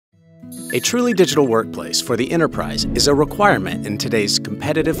A truly digital workplace for the enterprise is a requirement in today's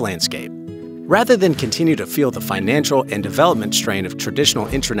competitive landscape. Rather than continue to feel the financial and development strain of traditional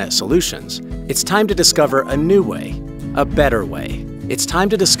intranet solutions, it's time to discover a new way, a better way. It's time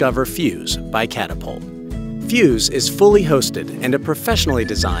to discover Fuse by Catapult. Fuse is fully hosted and a professionally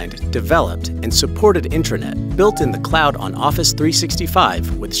designed, developed, and supported intranet built in the cloud on Office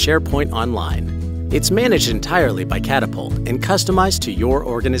 365 with SharePoint Online. It's managed entirely by Catapult and customized to your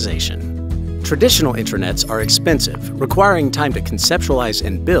organization. Traditional intranets are expensive, requiring time to conceptualize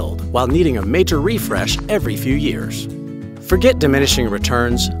and build while needing a major refresh every few years. Forget diminishing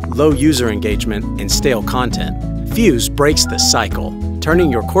returns, low user engagement, and stale content. Fuse breaks the cycle, turning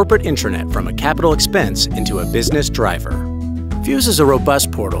your corporate intranet from a capital expense into a business driver. Fuse is a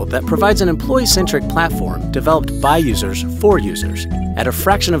robust portal that provides an employee-centric platform developed by users for users at a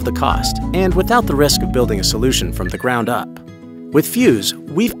fraction of the cost and without the risk of building a solution from the ground up. With Fuse,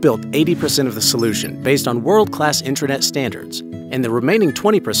 we've built 80% of the solution based on world-class intranet standards and the remaining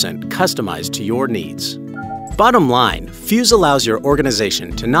 20% customized to your needs. Bottom line, Fuse allows your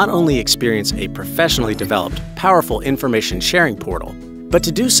organization to not only experience a professionally developed, powerful information sharing portal, but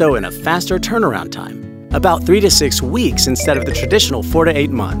to do so in a faster turnaround time, about 3 to 6 weeks instead of the traditional 4 to 8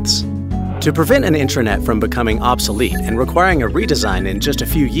 months. To prevent an intranet from becoming obsolete and requiring a redesign in just a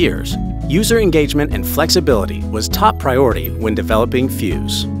few years, user engagement and flexibility was top priority when developing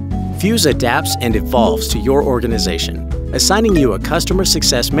Fuse. Fuse adapts and evolves to your organization, assigning you a customer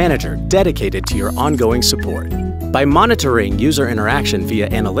success manager dedicated to your ongoing support. By monitoring user interaction via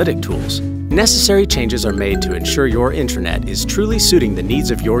analytic tools, necessary changes are made to ensure your intranet is truly suiting the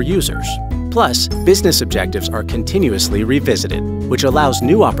needs of your users. Plus, business objectives are continuously revisited, which allows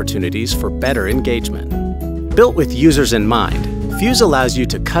new opportunities for better engagement. Built with users in mind, Fuse allows you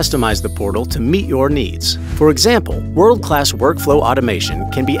to customize the portal to meet your needs. For example, world-class workflow automation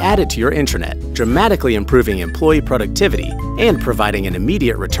can be added to your intranet, dramatically improving employee productivity and providing an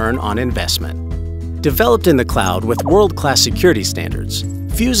immediate return on investment. Developed in the cloud with world-class security standards,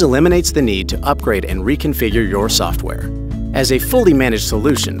 Fuse eliminates the need to upgrade and reconfigure your software. As a fully managed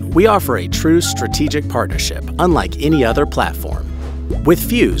solution, we offer a true strategic partnership unlike any other platform. With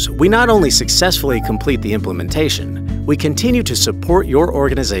Fuse, we not only successfully complete the implementation, we continue to support your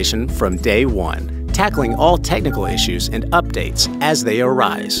organization from day one, tackling all technical issues and updates as they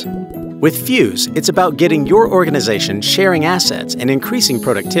arise. With Fuse, it's about getting your organization sharing assets and increasing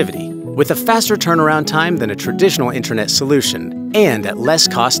productivity with a faster turnaround time than a traditional intranet solution and at less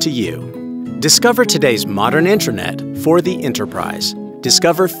cost to you. Discover today's modern intranet for the enterprise.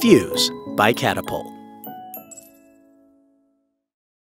 Discover Fuse by Catapult.